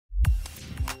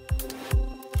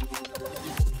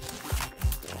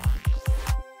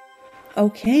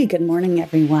Okay, good morning,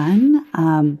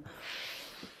 everyone.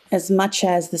 As much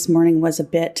as this morning was a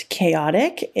bit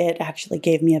chaotic, it actually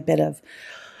gave me a bit of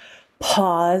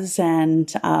pause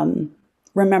and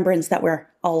remembrance that we're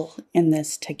all in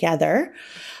this together.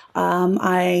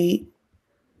 I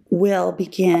will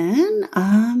begin,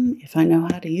 if I know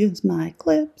how to use my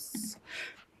clips,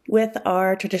 with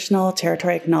our traditional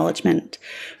territory acknowledgement.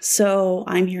 So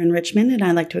I'm here in Richmond, and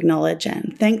I'd like to acknowledge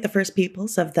and thank the First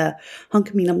Peoples of the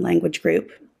Hunter-Mogg language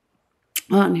group,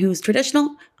 on whose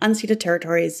traditional unceded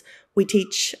territories we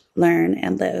teach, learn,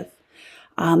 and live.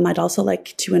 I'd also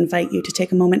like to invite you to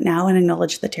take a moment now and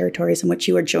acknowledge the territories in which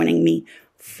you are joining me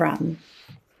from.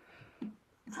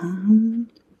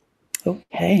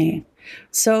 Okay,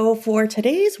 so for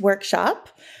today's workshop,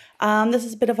 this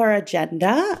is a bit of our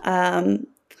agenda.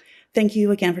 Thank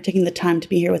you again for taking the time to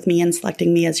be here with me and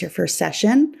selecting me as your first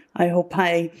session. I hope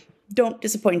I don't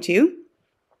disappoint you.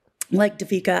 Like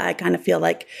Davika, I kind of feel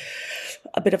like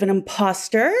a bit of an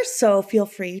imposter, so feel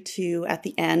free to, at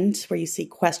the end, where you see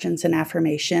questions and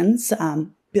affirmations,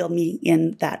 build me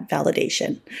in that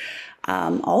validation.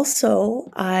 Also,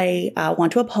 I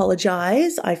want to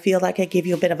apologize. I feel like I gave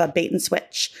you a bit of a bait and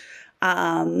switch.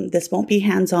 This won't be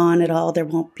hands-on at all. There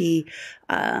won't be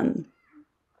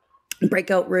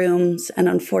breakout rooms, and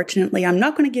unfortunately, I'm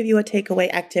not going to give you a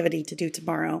takeaway activity to do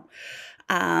tomorrow.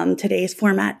 Today's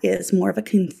format is more of a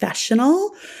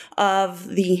confessional of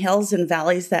the hills and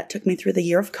valleys that took me through the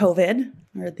year of COVID,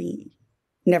 or the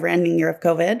never-ending year of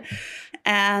COVID,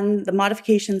 and the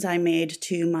modifications I made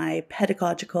to my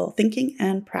pedagogical thinking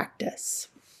and practice.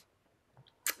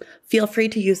 Feel free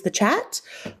to use the chat.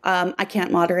 I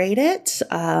can't moderate it.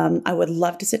 I would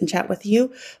love to sit and chat with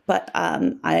you, but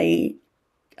I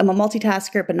am a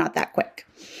multitasker, but not that quick.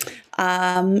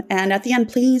 And at the end,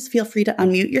 please feel free to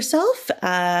unmute yourself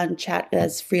and chat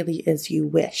as freely as you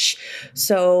wish.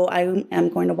 So I am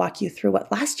going to walk you through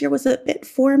what last year was a bit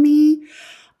for me.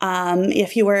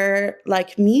 If you were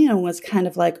like me and was kind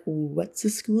of like, what's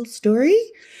a school story?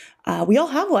 We all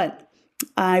have one.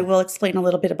 I will explain a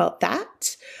little bit about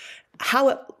that, how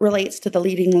it relates to the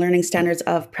leading learning standards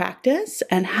of practice,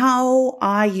 and how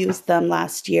I used them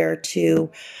last year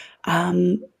to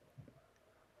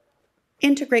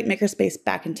integrate MakerSpace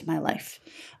back into my life.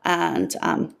 And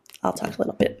I'll talk a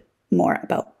little bit more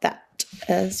about that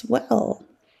as well.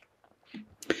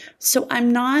 So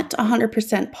I'm not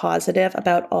 100% positive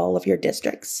about all of your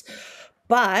districts,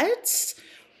 but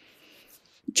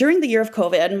during the year of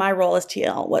COVID, my role as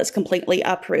TL was completely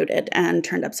uprooted and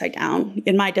turned upside down.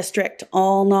 In my district,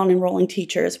 all non-enrolling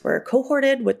teachers were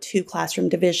cohorted with 2 classroom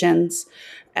divisions,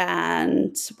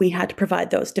 and we had to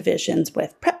provide those divisions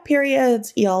with prep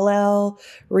periods, ELL,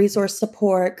 resource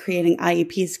support, creating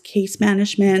IEPs, case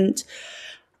management.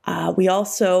 We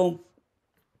also,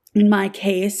 in my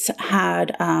case,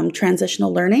 had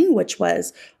transitional learning, which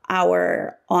was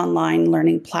our online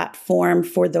learning platform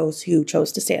for those who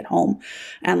chose to stay at home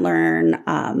and learn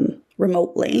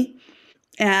remotely.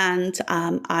 And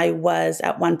I was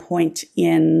at one point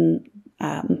in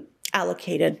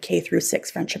allocated K through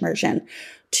 6 French immersion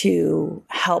to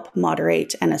help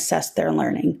moderate and assess their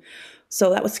learning.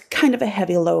 So that was kind of a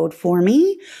heavy load for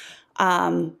me.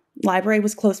 Library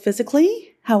was closed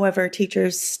physically. However,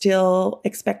 teachers still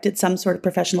expected some sort of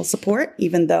professional support,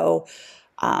 even though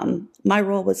my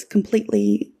role was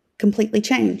completely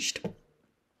changed.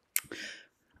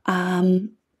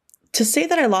 To say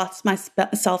that I lost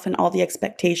myself in all the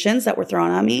expectations that were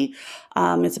thrown on me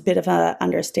is a bit of an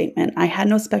understatement. I had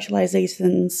no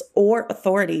specializations or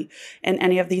authority in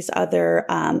any of these other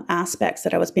aspects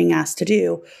that I was being asked to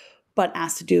do, but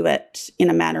asked to do it in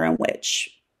a manner in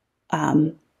which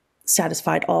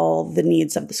satisfied all the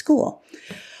needs of the school.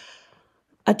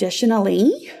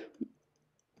 Additionally,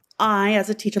 I, as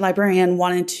a teacher librarian,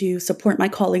 wanted to support my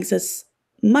colleagues as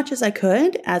much as I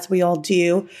could, as we all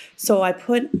do. So I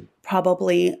put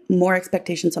probably more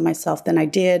expectations on myself than I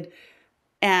did,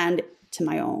 and to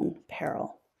my own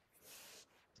peril.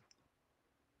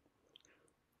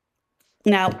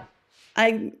 Now,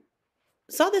 I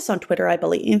saw this on Twitter, I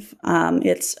believe.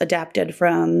 It's adapted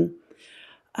from,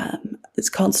 it's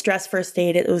called Stress First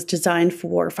Aid. It was designed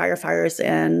for firefighters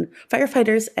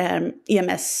and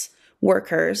EMS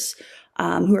workers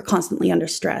who are constantly under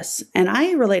stress. And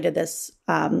I related this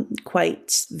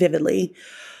quite vividly.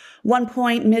 One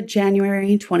point,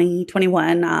 mid-January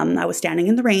 2021, I was standing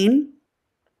in the rain,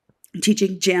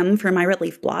 teaching gym for my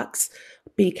relief blocks,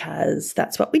 because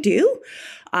that's what we do.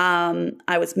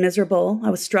 I was miserable,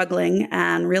 I was struggling,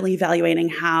 and really evaluating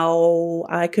how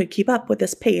I could keep up with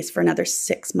this pace for another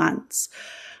 6 months.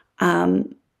 I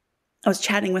was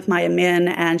chatting with my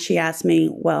admin, and she asked me,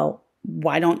 well,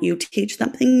 why don't you teach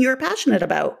something you're passionate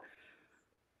about?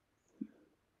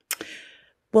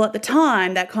 Well, at the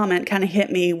time, that comment kind of hit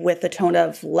me with the tone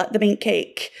of let them eat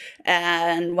cake.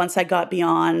 And once I got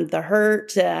beyond the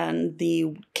hurt and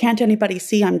the can't anybody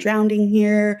see I'm drowning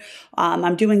here,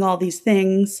 I'm doing all these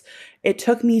things, it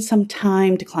took me some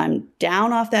time to climb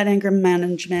down off that anger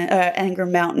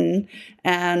mountain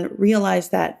and realize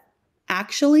that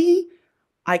actually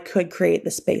I could create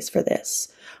the space for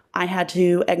this. I had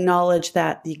to acknowledge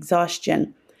that the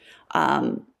exhaustion,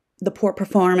 the poor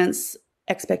performance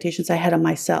expectations I had of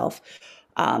myself,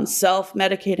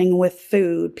 self-medicating with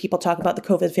food. People talk about the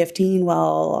COVID-15.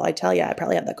 Well, I tell you, I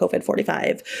probably have the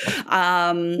COVID-45.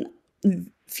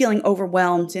 Feeling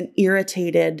overwhelmed and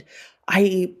irritated.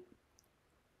 I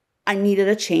needed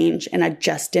a change, and I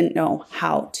just didn't know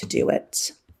how to do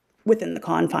it within the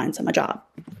confines of my job.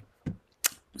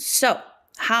 So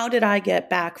how did I get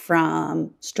back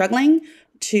from struggling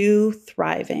to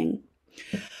thriving?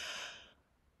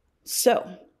 So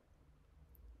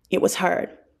it was hard,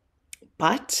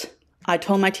 but I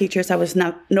told my teachers I was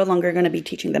no longer going to be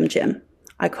teaching them gym.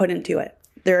 I couldn't do it.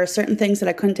 There are certain things that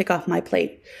I couldn't take off my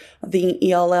plate.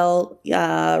 The ELL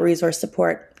resource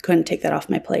support, couldn't take that off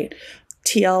my plate.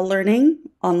 TL learning,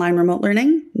 online remote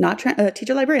learning, not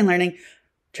teacher-librarian learning,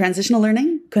 transitional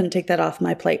learning, couldn't take that off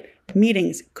my plate.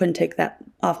 Meetings, couldn't take that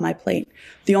off my plate.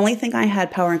 The only thing I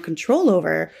had power and control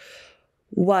over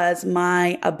was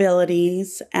my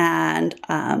abilities and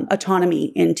autonomy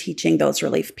in teaching those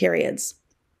relief periods.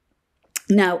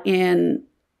 Now, in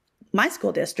my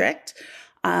school district,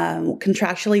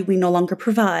 contractually, we no longer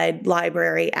provide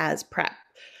library as prep,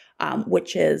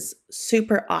 which is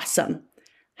super awesome.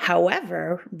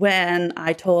 However, when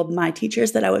I told my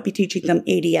teachers that I would be teaching them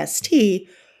ADST,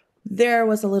 there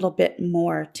was a little bit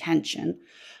more tension.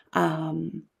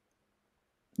 They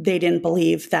didn't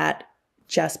believe that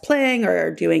just playing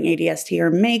or doing ADST or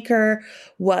Maker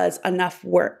was enough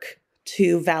work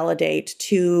to validate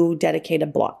 2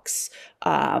 dedicated blocks,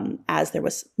 as there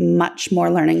was much more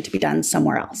learning to be done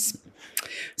somewhere else.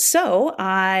 So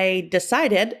I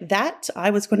decided that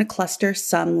I was going to cluster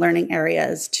some learning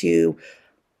areas to,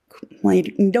 well,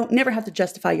 you don't never have to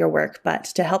justify your work, but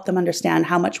to help them understand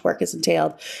how much work is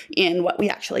entailed in what we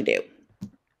actually do.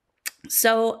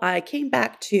 So I came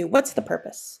back to what's the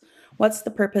purpose? What's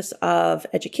the purpose of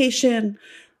education?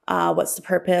 What's the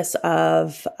purpose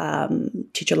of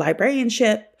teacher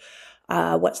librarianship?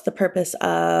 What's the purpose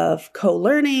of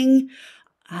co-learning?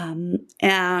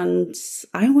 And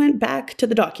I went back to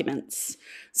the documents.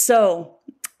 So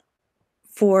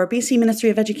for BC Ministry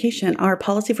of Education, our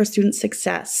policy for student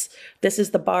success, this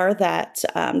is the bar that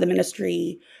the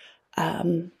ministry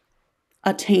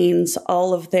attains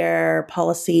all of their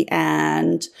policy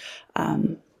and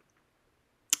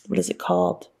what is it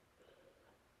called?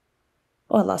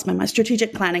 Oh, I lost my mind.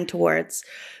 Strategic planning towards.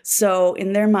 So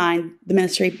in their mind, the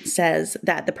ministry says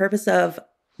that the purpose of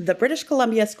the British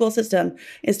Columbia school system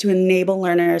is to enable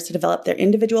learners to develop their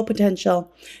individual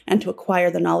potential and to acquire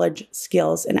the knowledge,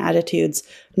 skills, and attitudes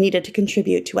needed to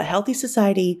contribute to a healthy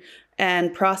society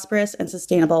and prosperous and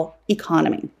sustainable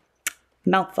economy.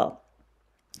 Mouthful.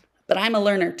 But I'm a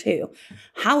learner too.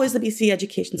 How is the BC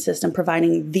education system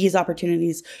providing these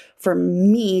opportunities for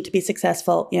me to be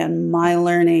successful in my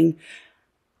learning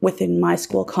within my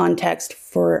school context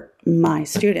for my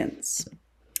students?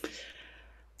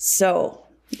 So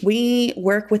we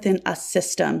work within a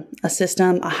system,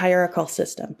 a hierarchical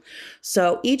system.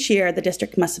 So each year, the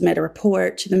district must submit a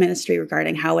report to the ministry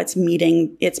regarding how it's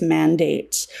meeting its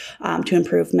mandate to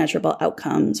improve measurable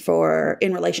outcomes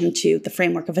in relation to the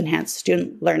framework of enhanced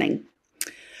student learning.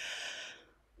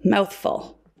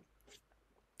 Mouthful.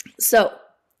 So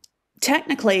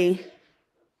technically,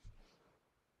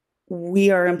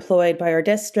 we are employed by our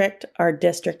district. Our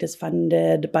district is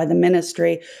funded by the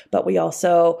ministry, but we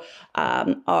also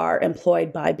are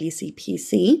employed by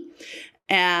BCPC.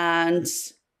 And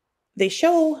they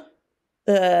show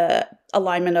the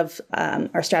alignment of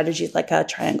our strategies like a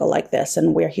triangle like this,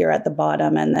 and we're here at the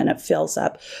bottom, and then it fills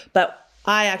up. But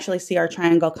I actually see our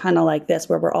triangle kind of like this,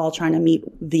 where we're all trying to meet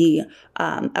the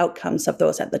outcomes of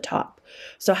those at the top.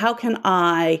 So how can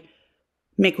I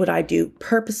make what I do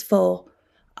purposeful,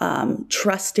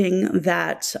 trusting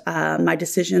that my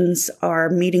decisions are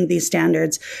meeting these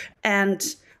standards,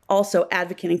 and also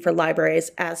advocating for libraries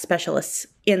as specialists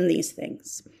in these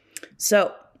things.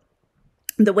 So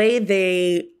the way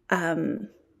they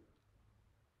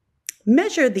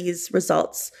measure these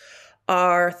results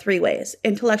are 3 ways.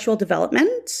 Intellectual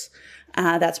development,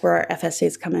 that's where our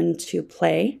FSAs come into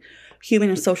play. Human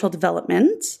and social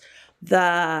development,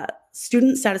 the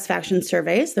student satisfaction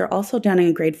surveys. They're also done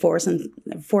in grade 4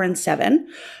 and 7,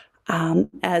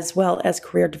 as well as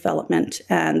career development.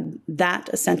 And that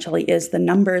essentially is the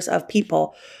numbers of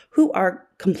people who are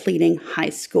completing high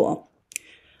school.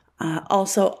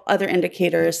 Also, other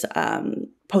indicators,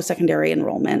 post-secondary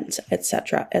enrollment, et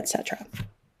cetera, et cetera.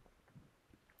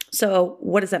 So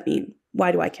what does that mean?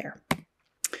 Why do I care?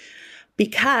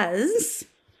 Because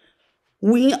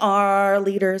we are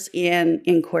leaders in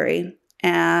inquiry,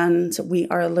 and we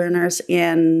are learners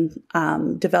in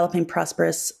developing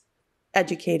prosperous,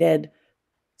 educated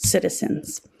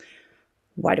citizens.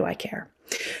 Why do I care?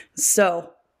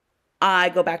 So I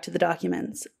go back to the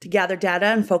documents. To gather data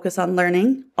and focus on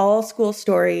learning, all school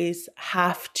stories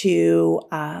have to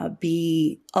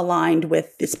be aligned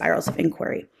with the spirals of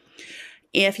inquiry.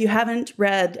 If you haven't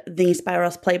read the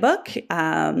Spirals Playbook,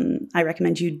 I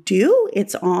recommend you do.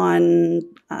 It's on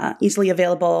easily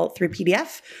available through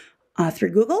PDF,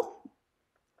 through Google.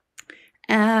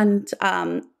 And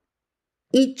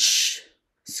each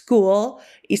school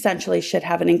essentially should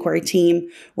have an inquiry team,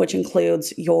 which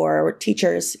includes your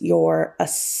teachers, your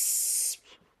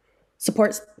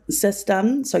support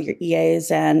system, so your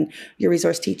EAs and your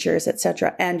resource teachers, et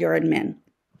cetera, and your admin.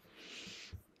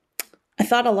 I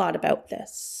thought a lot about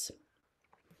this.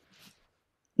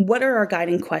 What are our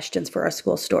guiding questions for our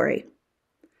school story?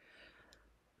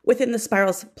 Within the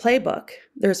Spirals Playbook,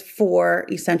 there's 4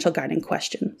 essential guiding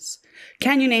questions.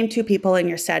 Can you name 2 people in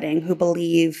your setting who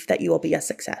believe that you will be a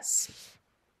success?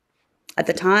 At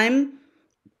the time,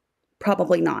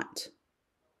 probably not.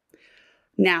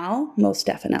 Now, most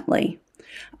definitely.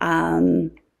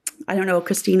 I don't know,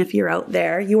 Christine, if you're out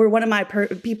there. You were one of my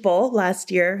people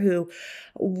last year who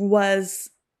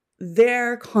was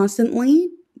there constantly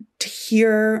to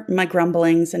hear my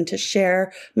grumblings and to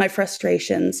share my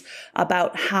frustrations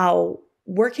about how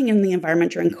working in the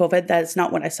environment during COVID, that is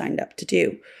not what I signed up to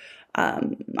do.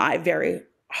 I very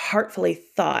heartfully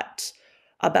thought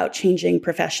about changing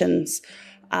professions.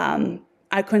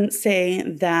 I couldn't say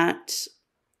that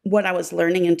what I was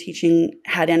learning and teaching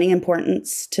had any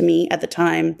importance to me at the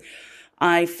time.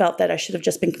 I felt that I should have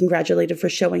just been congratulated for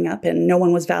showing up, and no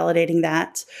one was validating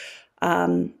that.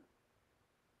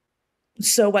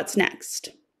 So what's next?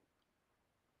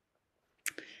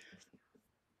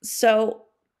 So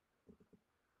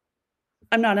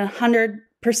I'm not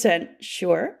 100%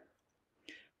 sure,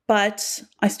 but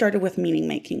I started with meaning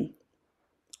making.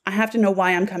 I have to know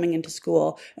why I'm coming into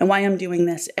school and why I'm doing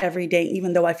this every day,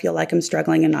 even though I feel like I'm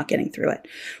struggling and not getting through it.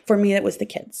 For me, it was the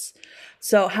kids.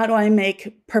 So how do I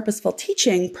make purposeful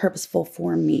teaching purposeful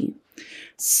for me?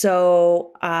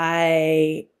 So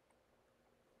I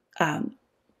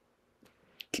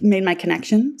made my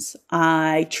connections.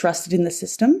 I trusted in the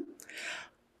system,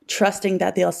 trusting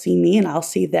that they'll see me and I'll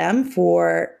see them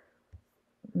for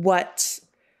what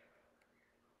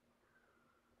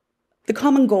the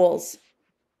common goals,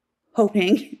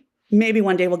 hoping maybe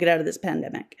one day we'll get out of this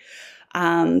pandemic.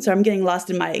 So I'm getting lost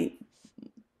in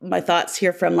my thoughts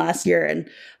here from last year and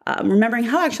remembering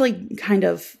how actually kind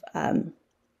of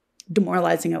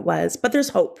demoralizing it was. But there's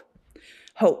hope.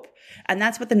 And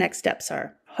that's what the next steps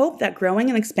are. Hope that growing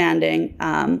and expanding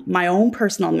my own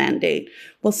personal mandate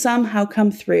will somehow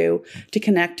come through to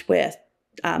connect with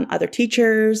other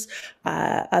teachers,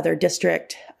 other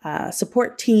district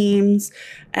support teams,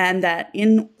 and that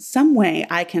in some way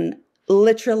I can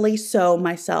literally sew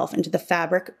myself into the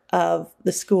fabric of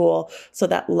the school so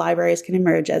that libraries can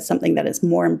emerge as something that is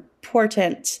more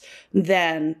important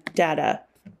than data.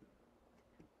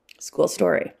 School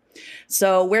story.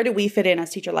 So where do we fit in as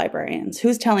teacher librarians?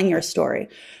 Who's telling your story?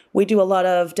 We do a lot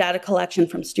of data collection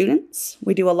from students.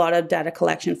 We do a lot of data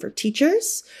collection for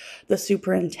teachers. The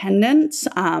superintendent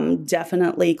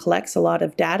definitely collects a lot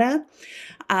of data.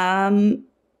 And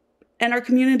our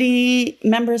community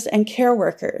members and care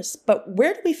workers. But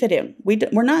where do we fit in?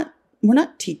 We're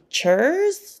not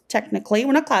teachers, technically.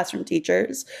 We're not classroom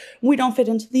teachers. We don't fit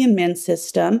into the admin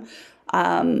system.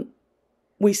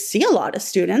 We see a lot of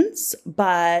students,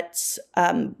 but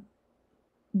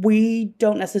we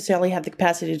don't necessarily have the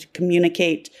capacity to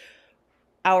communicate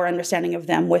our understanding of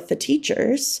them with the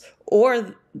teachers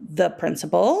or the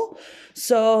principal.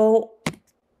 So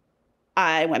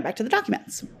I went back to the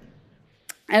documents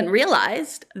and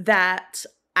realized that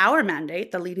our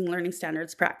mandate, the Leading Learning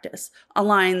Standards Practice,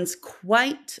 aligns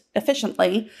quite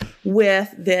efficiently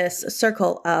with this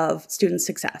circle of student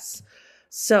success.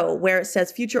 So where it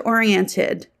says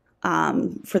future-oriented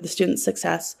for the student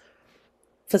success,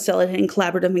 facilitating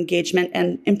collaborative engagement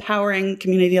and empowering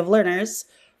community of learners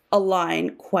align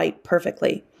quite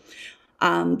perfectly.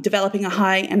 Developing a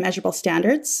high and measurable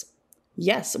standards,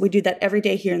 Yes, we do that every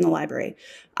day here in the library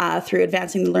through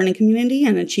advancing the learning community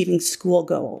and achieving school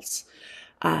goals.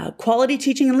 Quality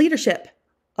teaching and leadership.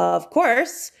 Of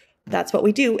course, that's what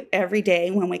we do every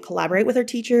day when we collaborate with our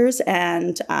teachers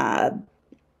and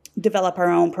develop our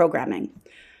own programming.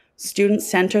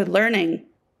 Student-centered learning.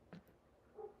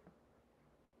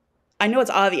 I know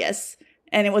it's obvious,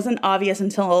 and it wasn't obvious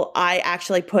until I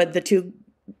actually put the two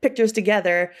pictures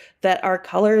together that our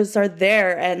colors are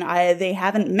there and they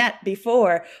haven't met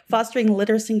before. Fostering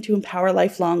literacy to empower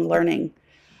lifelong learning.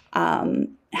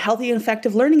 Healthy and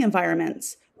effective learning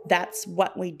environments. That's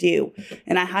what we do.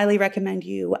 And I highly recommend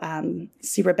you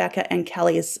see Rebecca and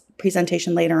Kelly's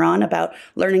presentation later on about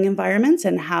learning environments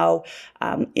and how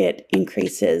it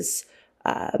increases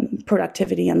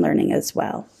productivity and learning as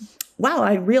well. Wow,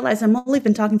 I realize I'm only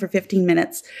been talking for 15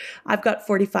 minutes. I've got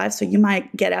 45, so you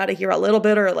might get out of here a little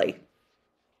bit early.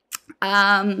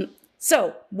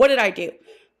 So what did I do?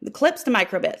 The clips to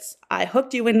microbits. I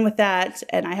hooked you in with that,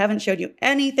 and I haven't showed you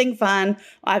anything fun.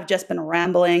 I've just been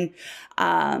rambling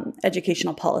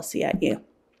educational policy at you.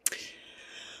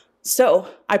 So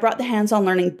I brought the hands-on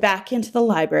learning back into the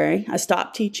library. I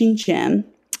stopped teaching gym.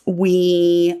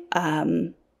 We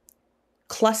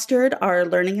clustered our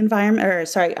learning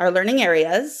environment, our learning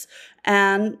areas,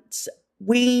 and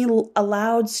we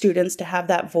allowed students to have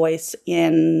that voice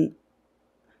in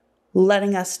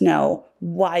letting us know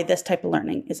why this type of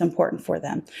learning is important for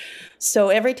them. So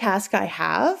every task I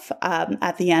have,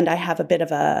 at the end, I have a bit of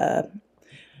a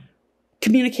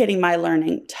communicating my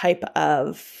learning type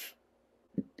of,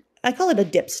 I call it a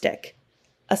dipstick,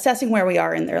 assessing where we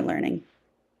are in their learning.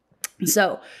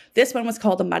 So this one was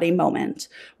called a muddy moment.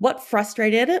 What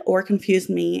frustrated it or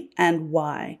confused me and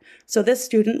why? So this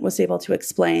student was able to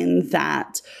explain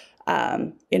that,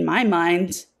 in my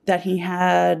mind, that he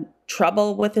had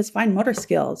trouble with his fine motor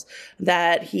skills,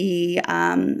 that he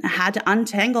had to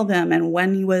untangle them. And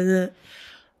when he was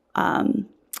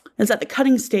at the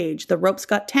cutting stage, the ropes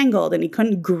got tangled and he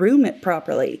couldn't groom it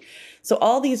properly. So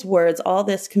all these words, all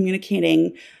this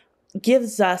communicating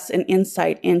gives us an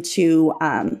insight into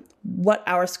what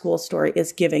our school story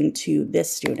is giving to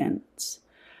this student.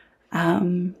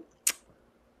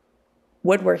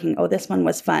 Woodworking. Oh, this one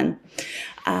was fun.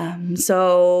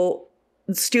 So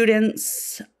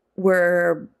students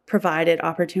were provided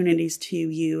opportunities to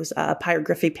use a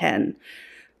pyrography pen.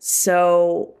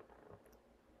 So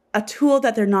a tool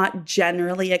that they're not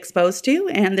generally exposed to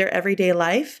in their everyday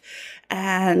life.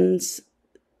 And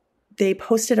they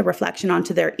posted a reflection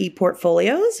onto their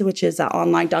e-portfolios, which is an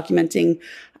online documenting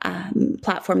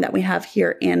platform that we have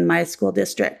here in my school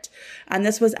district. And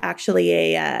this was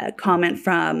actually a comment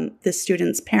from the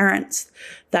student's parents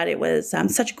that it was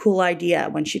such a cool idea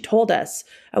when she told us.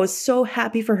 I was so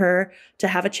happy for her to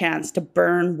have a chance to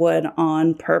burn wood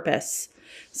on purpose.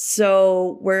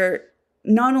 So we're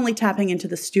not only tapping into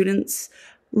the students'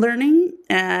 learning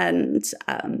and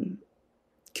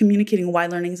communicating why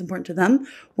learning is important to them,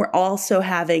 we're also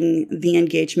having the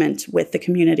engagement with the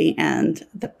community and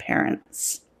the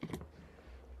parents.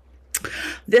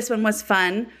 This one was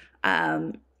fun.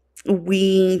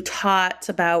 We taught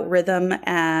about rhythm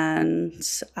and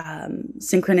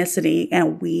synchronicity,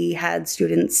 and we had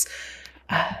students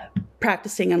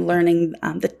practicing and learning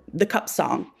the cup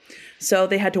song. So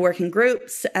they had to work in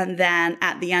groups, and then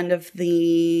at the end of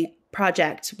the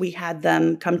project, we had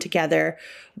them come together.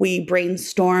 We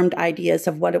brainstormed ideas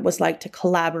of what it was like to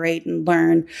collaborate and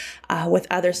learn with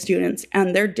other students.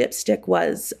 And their dipstick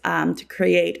was to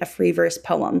create a free verse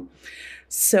poem.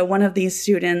 So one of these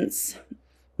students,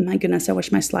 my goodness, I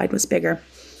wish my slide was bigger,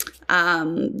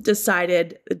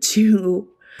 decided to,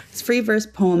 it's free verse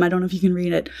poem, I don't know if you can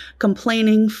read it.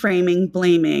 Complaining, framing,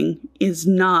 blaming is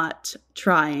not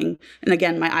trying. And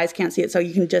again, my eyes can't see it, so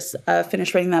you can just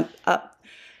finish writing that up.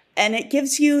 And it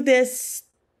gives you this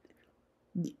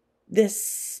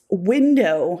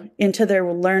window into their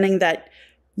learning that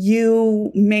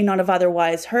you may not have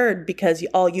otherwise heard, because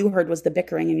all you heard was the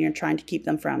bickering and you're trying to keep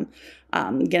them from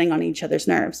getting on each other's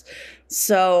nerves.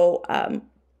 So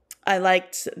I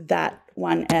liked that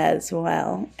one as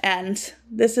well. And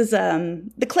this is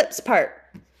the clips part.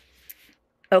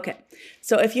 Okay,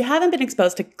 so if you haven't been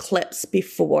exposed to clips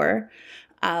before,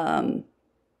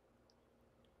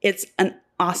 it's an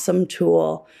awesome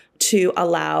tool to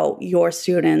allow your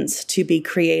students to be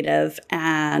creative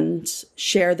and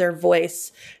share their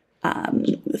voice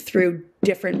through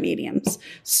different mediums.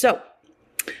 So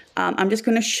I'm just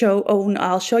going to show,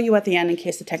 I'll show you at the end in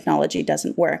case the technology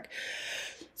doesn't work.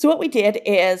 So what we did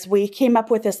is we came up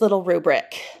with this little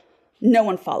rubric. No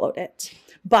one followed it,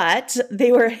 but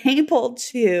they were able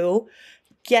to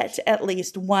get at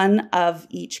least one of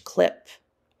each clip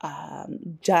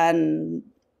done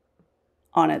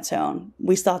on its own.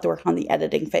 We still have to work on the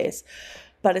editing phase.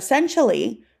 But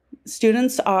essentially,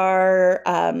 students are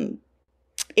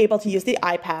able to use the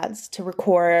iPads to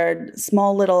record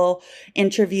small little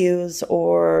interviews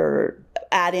or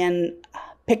add in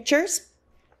pictures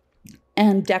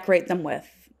and decorate them with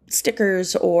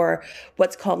stickers or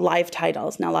what's called live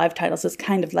titles. Now, live titles is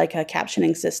kind of like a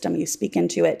captioning system. You speak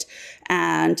into it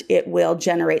and it will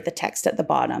generate the text at the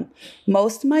bottom.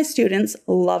 Most of my students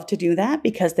love to do that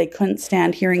because they couldn't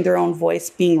stand hearing their own voice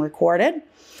being recorded.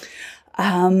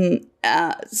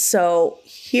 So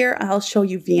here I'll show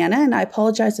you Vienna, and I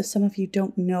apologize if some of you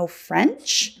don't know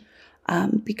French,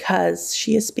 because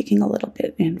she is speaking a little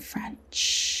bit in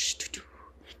French.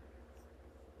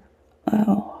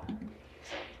 Oh.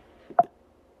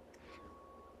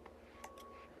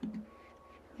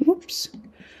 Oops.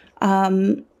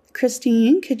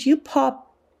 Christine, could you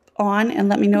pop on and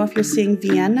let me know if you're seeing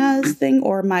Vienna's thing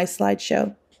or my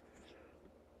slideshow?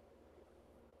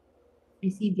 I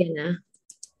see Vienna.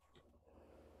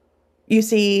 You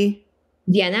see?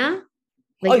 Vienna?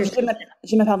 Like je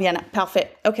m'appelle Vienna.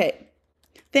 Parfait. Okay.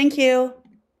 Thank you.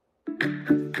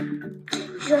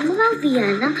 Je m'appelle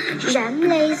Vienna. J'aime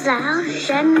les arts.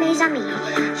 J'aime mes amis.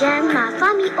 J'aime ma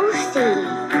famille aussi.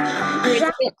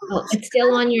 It's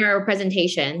still on your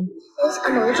presentation. These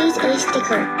emojis a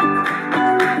sticker.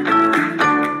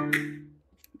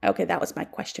 Okay, that was my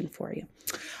question for you.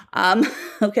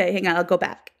 Okay, hang on. I'll go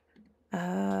back.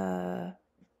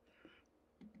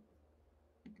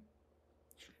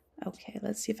 Okay,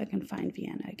 let's see if I can find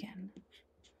Vienna again.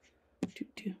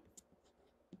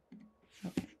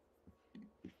 Okay.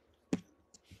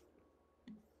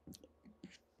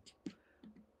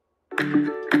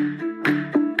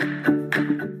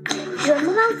 Je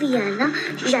m'appelle Vienna.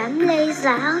 J'aime les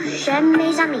arts. J'aime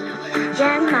mes amis.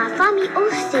 J'aime ma famille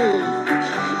aussi.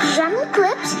 J'aime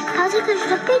clips parce que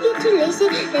je peux utiliser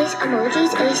les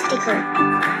emojis et stickers.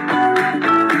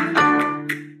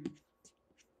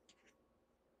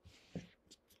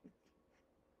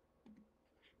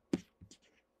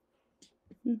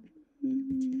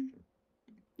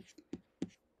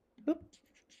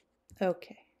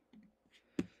 Okay.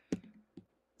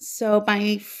 So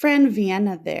my friend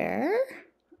Vienna there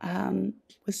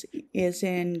is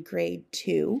in grade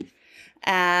 2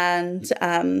 and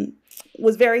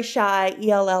was very shy,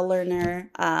 ELL learner,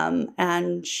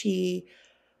 and she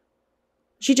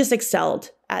just excelled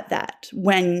at that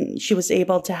when she was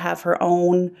able to have her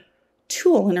own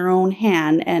tool in her own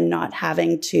hand and not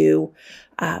having to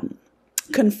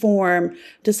conform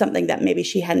to something that maybe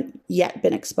she hadn't yet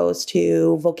been exposed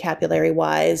to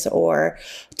vocabulary-wise or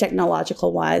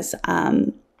technological-wise.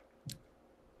 And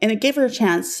it gave her a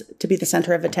chance to be the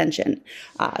center of attention.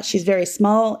 She's very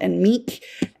small and meek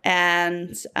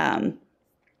and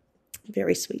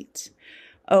very sweet.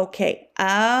 Okay,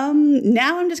 now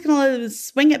I'm just going to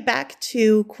swing it back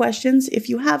to questions if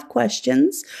you have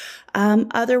questions.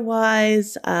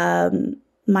 Otherwise,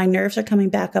 my nerves are coming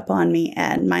back up on me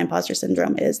and my imposter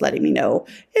syndrome is letting me know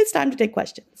it's time to take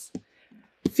questions.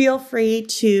 Feel free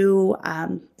to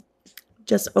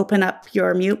just open up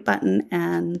your mute button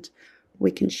and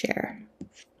we can share.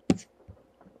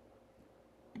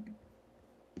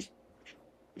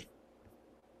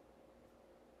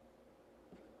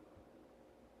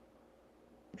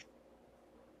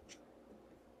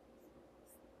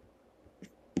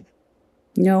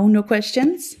 No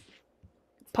questions?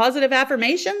 Positive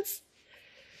affirmations?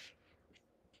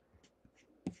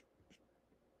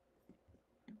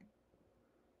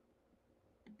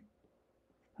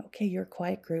 Okay, you're a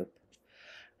quiet group.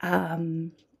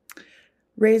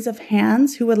 Raise of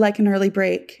hands, who would like an early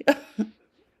break?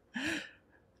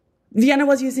 Vienna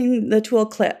was using the tool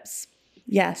clips.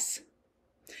 Yes.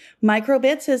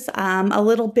 Microbits is a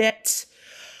little bit...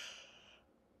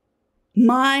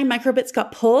 My microbits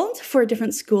got pulled for a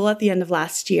different school at the end of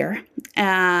last year.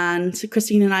 And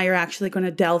Christine and I are actually going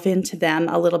to delve into them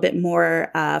a little bit more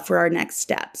for our next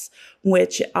steps,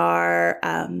 which are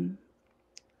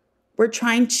we're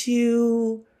trying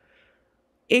to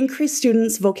increase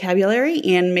students' vocabulary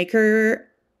in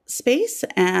MakerSpace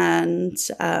and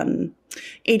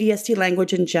ADST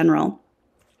language in general.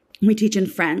 We teach in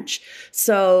French.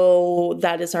 So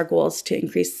that is our goal, is to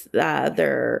increase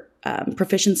their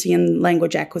proficiency in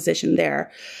language acquisition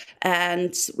there.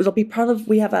 And it'll be part of,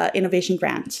 we have an innovation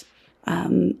grant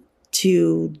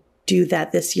to do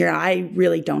that this year. I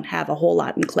really don't have a whole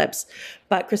lot in clips.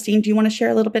 But Christine, do you want to share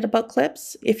a little bit about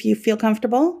clips if you feel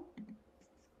comfortable?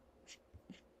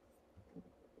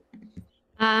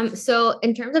 So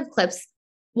in terms of clips,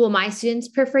 well, my students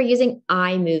prefer using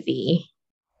iMovie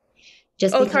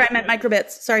Just Oh, because sorry, I meant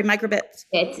microbits. Sorry, microbits.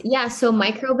 so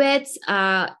microbits,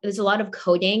 there's a lot of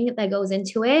coding that goes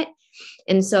into it.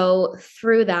 And so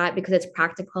through that, because it's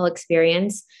practical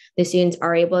experience, the students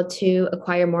are able to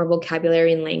acquire more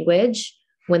vocabulary and language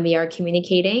when they are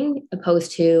communicating,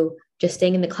 opposed to just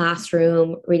staying in the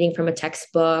classroom, reading from a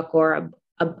textbook or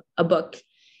a book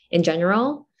in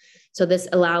general. So this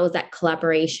allows that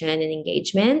collaboration and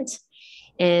engagement.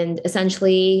 And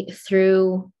essentially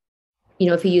through,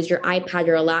 if you use your iPad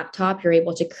or a laptop, you're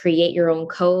able to create your own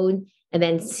code and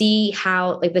then see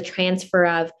how like the transfer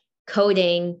of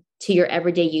coding to your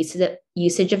everyday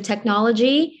usage of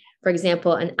technology. For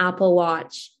example, an Apple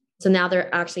Watch. So now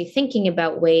they're actually thinking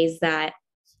about ways that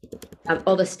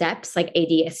all the steps like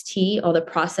ADST, all the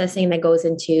processing that goes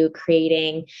into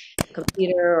creating a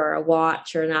computer or a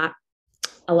watch or not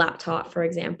a laptop, for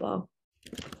example.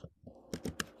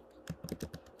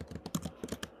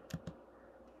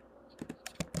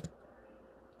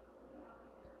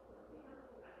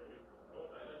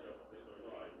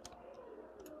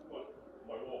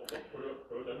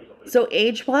 So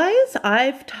age-wise,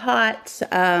 I've taught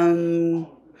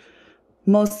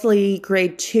mostly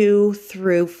grade 2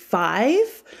 through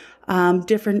 5.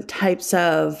 Different types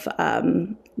of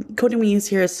coding we use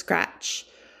here is Scratch.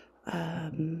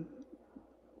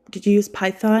 Did you use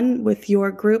Python with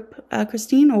your group,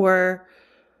 Christine, or?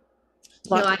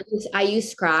 No, I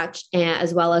use Scratch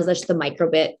as well as just the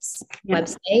Microbits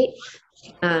website.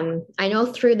 I know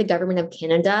through the government of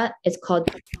Canada, it's called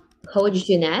Code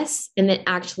Jeunesse, and it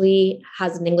actually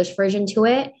has an English version to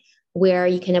it where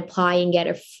you can apply and get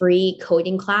a free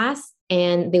coding class,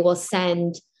 and they will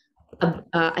send,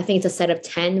 I think it's a set of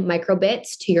 10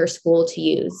 microbits to your school to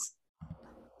use.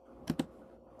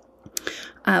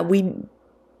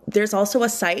 There's also a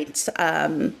site.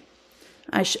 I'm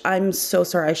so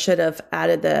sorry. I should have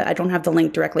added I don't have the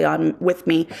link directly on with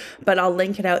me, but I'll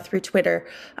link it out through Twitter.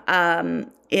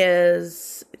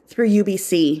 Is through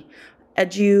UBC.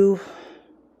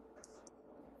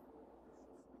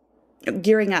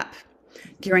 Gearing Up.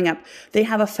 They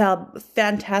have a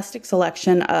fantastic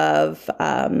selection of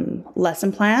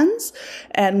lesson plans,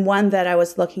 and one that I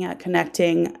was looking at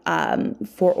connecting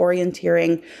for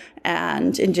orienteering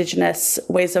and Indigenous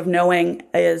ways of knowing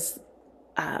is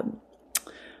what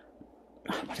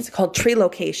is it called? Tree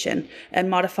location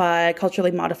and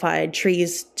culturally modified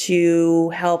trees to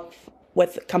help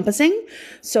with compassing.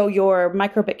 So your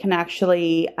microbit can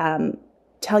actually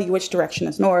tell you which direction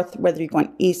is north, whether you're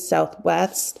going east, south,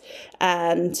 west,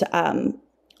 and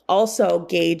also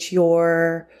gauge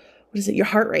your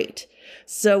heart rate.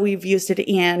 So we've used it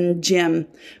in gym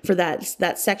for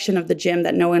that section of the gym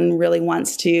that no one really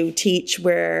wants to teach,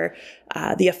 where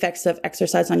the effects of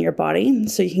exercise on your body.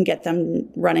 So you can get them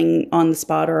running on the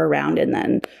spot or around, and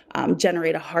then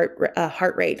generate a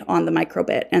heart rate on the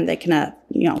microbit, and they can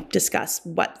discuss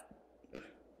what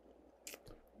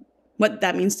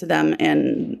that means to them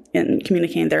in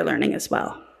communicating their learning as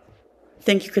well.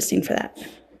 Thank you, Christine, for that.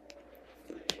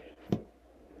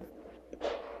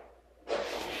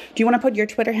 Do you want to put your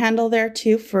Twitter handle there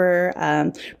too? For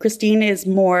Christine is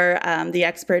more the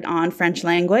expert on French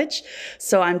language,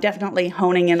 so I'm definitely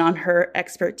honing in on her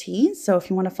expertise. So if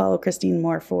you want to follow Christine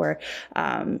more for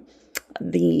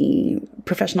the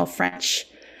professional French,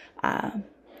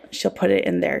 she'll put it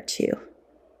in there too.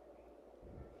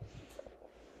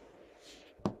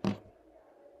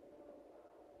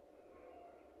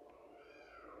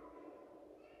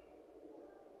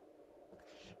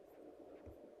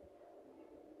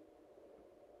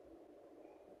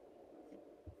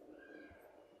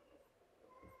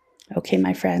 Okay,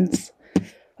 my friends.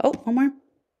 Oh, one more?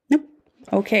 Nope.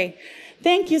 Okay.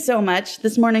 Thank you so much.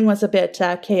 This morning was a bit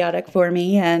chaotic for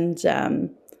me, and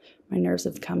my nerves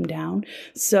have come down.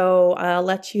 So I'll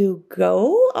let you go.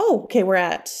 Oh, okay. We're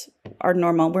at our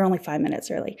normal. We're only 5 minutes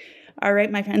early. All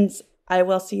right, my friends. I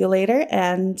will see you later,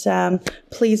 and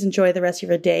please enjoy the rest of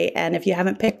your day. And if you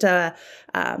haven't picked a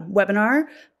webinar,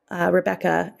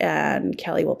 Rebecca and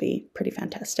Kelly will be pretty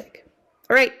fantastic.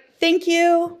 All right. Thank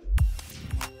you.